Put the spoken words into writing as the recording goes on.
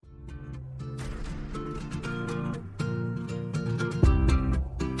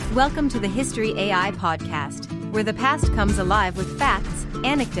Welcome to the History AI podcast, where the past comes alive with facts,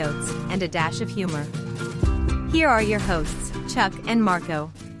 anecdotes, and a dash of humor. Here are your hosts, Chuck and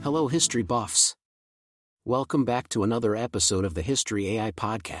Marco. Hello, history buffs. Welcome back to another episode of the History AI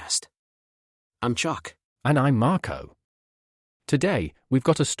podcast. I'm Chuck. And I'm Marco. Today, we've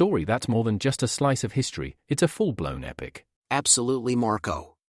got a story that's more than just a slice of history, it's a full-blown epic. Absolutely,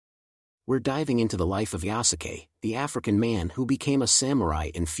 Marco. We're diving into the life of Yasuke, the African man who became a samurai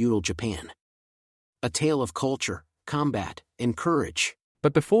in feudal Japan. A tale of culture, combat, and courage.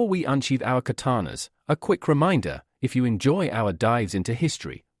 But before we unsheath our katanas, a quick reminder, if you enjoy our dives into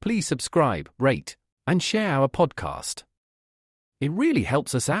history, please subscribe, rate, and share our podcast. It really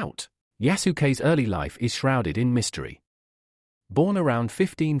helps us out. Yasuke's early life is shrouded in mystery. Born around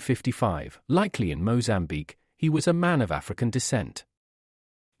 1555, likely in Mozambique, he was a man of African descent.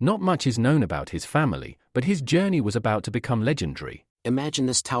 Not much is known about his family, but his journey was about to become legendary. Imagine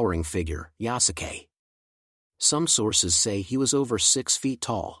this towering figure, Yasuke. Some sources say he was over 6 feet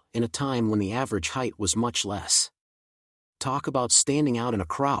tall, in a time when the average height was much less. Talk about standing out in a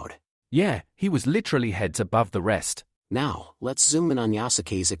crowd. Yeah, he was literally heads above the rest. Now, let's zoom in on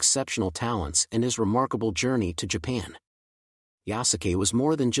Yasuke's exceptional talents and his remarkable journey to Japan. Yasuke was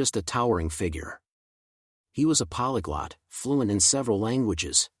more than just a towering figure. He was a polyglot, fluent in several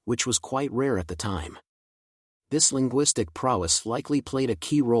languages, which was quite rare at the time. This linguistic prowess likely played a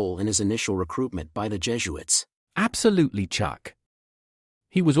key role in his initial recruitment by the Jesuits. Absolutely, Chuck.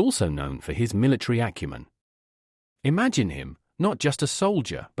 He was also known for his military acumen. Imagine him, not just a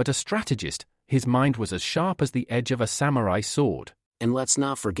soldier, but a strategist. His mind was as sharp as the edge of a samurai sword. And let's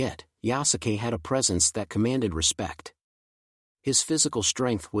not forget, Yasuke had a presence that commanded respect. His physical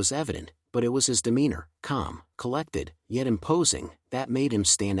strength was evident, but it was his demeanor, calm, collected, yet imposing, that made him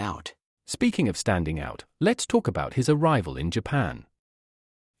stand out. Speaking of standing out, let's talk about his arrival in Japan.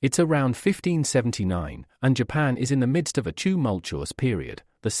 It's around 1579, and Japan is in the midst of a tumultuous period,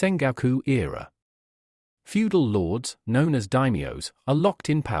 the Sengoku era. Feudal lords, known as daimyos, are locked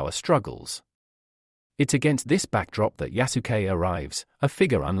in power struggles. It's against this backdrop that Yasuke arrives, a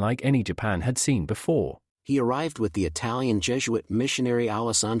figure unlike any Japan had seen before. He arrived with the Italian Jesuit missionary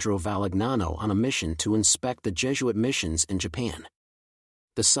Alessandro Valignano on a mission to inspect the Jesuit missions in Japan.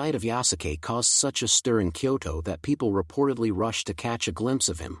 The sight of Yasuke caused such a stir in Kyoto that people reportedly rushed to catch a glimpse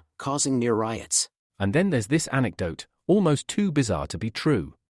of him, causing near riots. And then there's this anecdote, almost too bizarre to be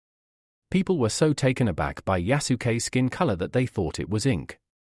true. People were so taken aback by Yasuke's skin color that they thought it was ink.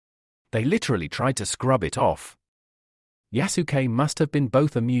 They literally tried to scrub it off. Yasuke must have been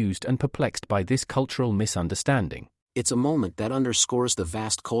both amused and perplexed by this cultural misunderstanding. It's a moment that underscores the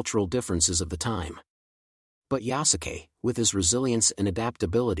vast cultural differences of the time. But Yasuke, with his resilience and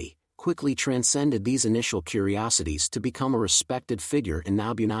adaptability, quickly transcended these initial curiosities to become a respected figure in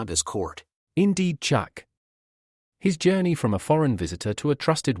Nobunaga's court. Indeed, Chuck. His journey from a foreign visitor to a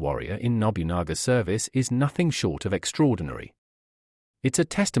trusted warrior in Nobunaga's service is nothing short of extraordinary. It's a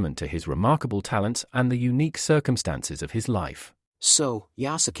testament to his remarkable talents and the unique circumstances of his life. So,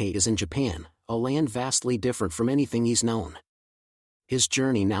 Yasuke is in Japan, a land vastly different from anything he's known. His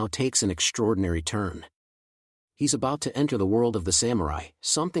journey now takes an extraordinary turn. He's about to enter the world of the samurai,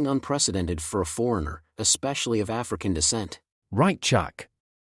 something unprecedented for a foreigner, especially of African descent. Right, Chuck.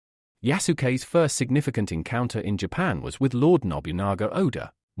 Yasuke's first significant encounter in Japan was with Lord Nobunaga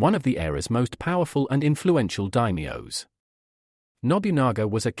Oda, one of the era's most powerful and influential daimyos. Nobunaga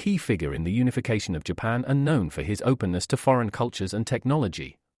was a key figure in the unification of Japan and known for his openness to foreign cultures and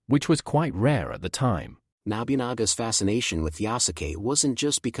technology, which was quite rare at the time. Nobunaga's fascination with Yasuke wasn't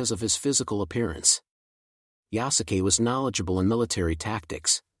just because of his physical appearance. Yasuke was knowledgeable in military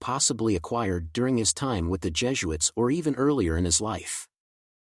tactics, possibly acquired during his time with the Jesuits or even earlier in his life.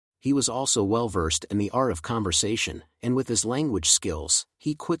 He was also well-versed in the art of conversation, and with his language skills,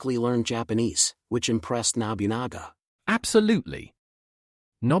 he quickly learned Japanese, which impressed Nobunaga. Absolutely.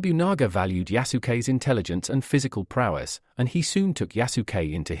 Nobunaga valued Yasuke's intelligence and physical prowess, and he soon took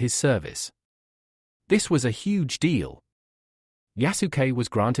Yasuke into his service. This was a huge deal. Yasuke was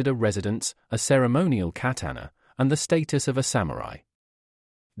granted a residence, a ceremonial katana, and the status of a samurai.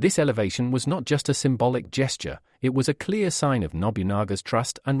 This elevation was not just a symbolic gesture, it was a clear sign of Nobunaga's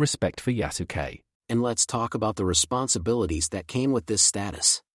trust and respect for Yasuke. And let's talk about the responsibilities that came with this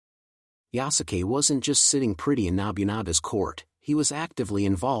status. Yasuke wasn't just sitting pretty in Nobunaga's court, he was actively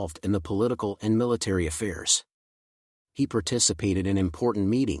involved in the political and military affairs. He participated in important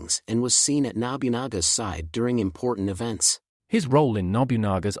meetings and was seen at Nobunaga's side during important events. His role in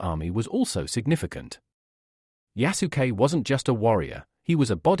Nobunaga's army was also significant. Yasuke wasn't just a warrior, he was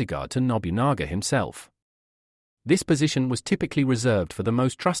a bodyguard to Nobunaga himself. This position was typically reserved for the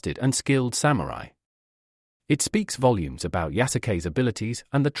most trusted and skilled samurai. It speaks volumes about Yasuke's abilities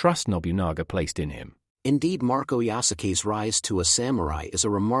and the trust Nobunaga placed in him. Indeed, Marco Yasuke's rise to a samurai is a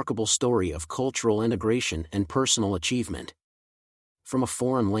remarkable story of cultural integration and personal achievement. From a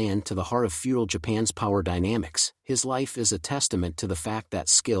foreign land to the heart of feudal Japan's power dynamics, his life is a testament to the fact that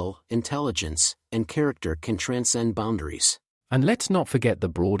skill, intelligence, and character can transcend boundaries. And let's not forget the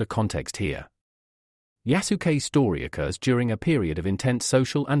broader context here. Yasuke's story occurs during a period of intense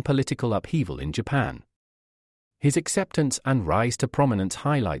social and political upheaval in Japan. His acceptance and rise to prominence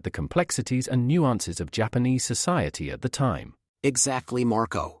highlight the complexities and nuances of Japanese society at the time. Exactly,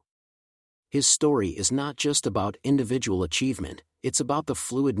 Marco. His story is not just about individual achievement, it's about the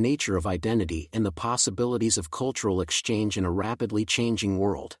fluid nature of identity and the possibilities of cultural exchange in a rapidly changing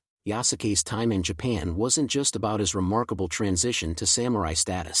world. Yasuke's time in Japan wasn't just about his remarkable transition to samurai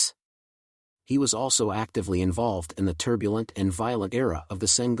status. He was also actively involved in the turbulent and violent era of the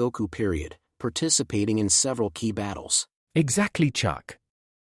Sengoku period, participating in several key battles. Exactly, Chuck.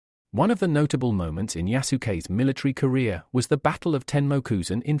 One of the notable moments in Yasuke's military career was the Battle of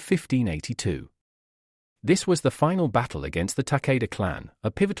Tenmokuzen in 1582. This was the final battle against the Takeda clan, a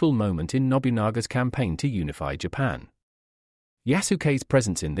pivotal moment in Nobunaga's campaign to unify Japan. Yasuke's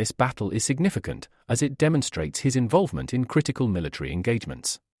presence in this battle is significant, as it demonstrates his involvement in critical military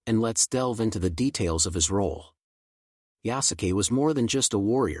engagements. And let's delve into the details of his role. Yasuke was more than just a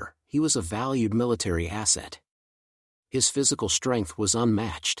warrior, he was a valued military asset. His physical strength was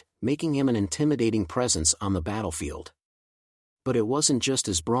unmatched, making him an intimidating presence on the battlefield. But it wasn't just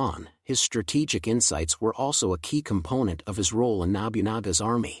his brawn, his strategic insights were also a key component of his role in Nobunaga's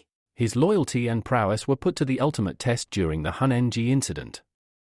army. His loyalty and prowess were put to the ultimate test during the Hunenji incident.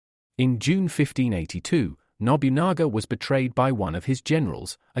 In June 1582, Nobunaga was betrayed by one of his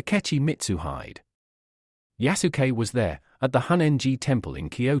generals, Akechi Mitsuhide. Yasuke was there, at the Hunenji temple in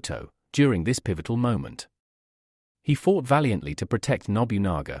Kyoto, during this pivotal moment. He fought valiantly to protect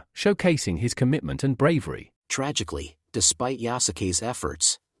Nobunaga, showcasing his commitment and bravery. Tragically, despite Yasuke's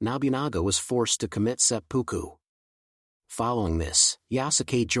efforts, Nobunaga was forced to commit seppuku. Following this,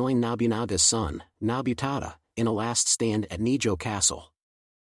 Yasuke joined Nobunaga's son, Nobutada, in a last stand at Nijo Castle.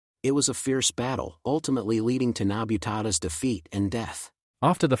 It was a fierce battle, ultimately leading to Nobutada's defeat and death.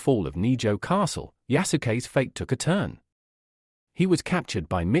 After the fall of Nijo Castle, Yasuke's fate took a turn. He was captured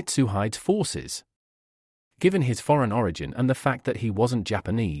by Mitsuhide's forces. Given his foreign origin and the fact that he wasn't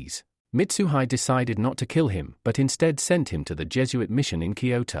Japanese, Mitsuhide decided not to kill him but instead sent him to the Jesuit mission in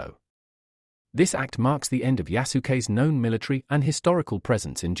Kyoto. This act marks the end of Yasuke's known military and historical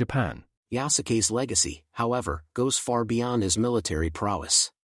presence in Japan. Yasuke's legacy, however, goes far beyond his military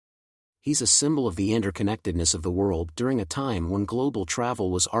prowess. He's a symbol of the interconnectedness of the world during a time when global travel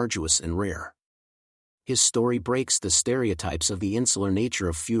was arduous and rare. His story breaks the stereotypes of the insular nature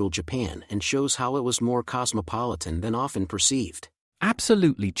of feudal Japan and shows how it was more cosmopolitan than often perceived.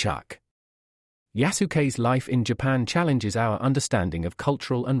 Absolutely, Chuck. Yasuke's life in Japan challenges our understanding of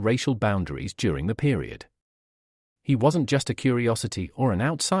cultural and racial boundaries during the period. He wasn't just a curiosity or an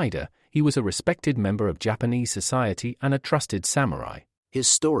outsider, he was a respected member of Japanese society and a trusted samurai. His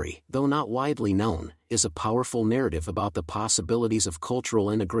story, though not widely known, is a powerful narrative about the possibilities of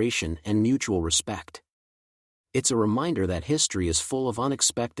cultural integration and mutual respect. It's a reminder that history is full of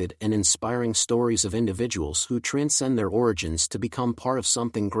unexpected and inspiring stories of individuals who transcend their origins to become part of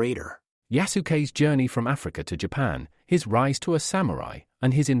something greater. Yasuke's journey from Africa to Japan, his rise to a samurai,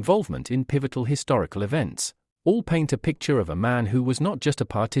 and his involvement in pivotal historical events, all paint a picture of a man who was not just a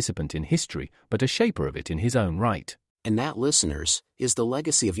participant in history, but a shaper of it in his own right. And that, listeners, is the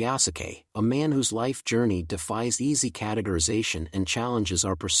legacy of Yasuke, a man whose life journey defies easy categorization and challenges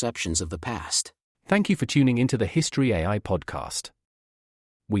our perceptions of the past. Thank you for tuning into the History AI podcast.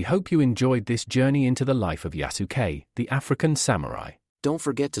 We hope you enjoyed this journey into the life of Yasuke, the African samurai. Don't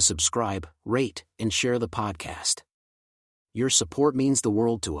forget to subscribe, rate, and share the podcast. Your support means the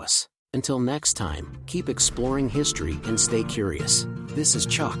world to us. Until next time, keep exploring history and stay curious. This is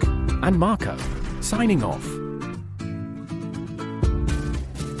Chuck. And Marco, signing off.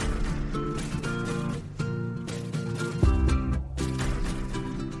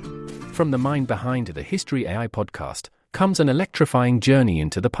 From the mind behind the History AI podcast comes an electrifying journey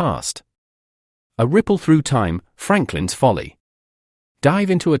into the past. A ripple through time, Franklin's Folly.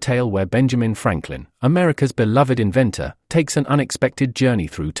 Dive into a tale where Benjamin Franklin, America's beloved inventor, takes an unexpected journey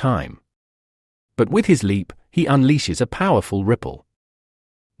through time. But with his leap, he unleashes a powerful ripple.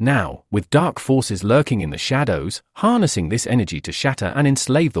 Now, with dark forces lurking in the shadows, harnessing this energy to shatter and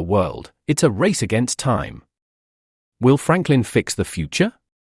enslave the world, it's a race against time. Will Franklin fix the future?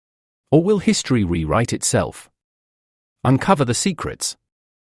 Or will history rewrite itself? Uncover the secrets.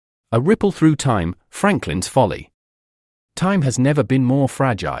 A ripple through time, Franklin's folly. Time has never been more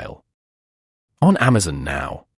fragile. On Amazon now.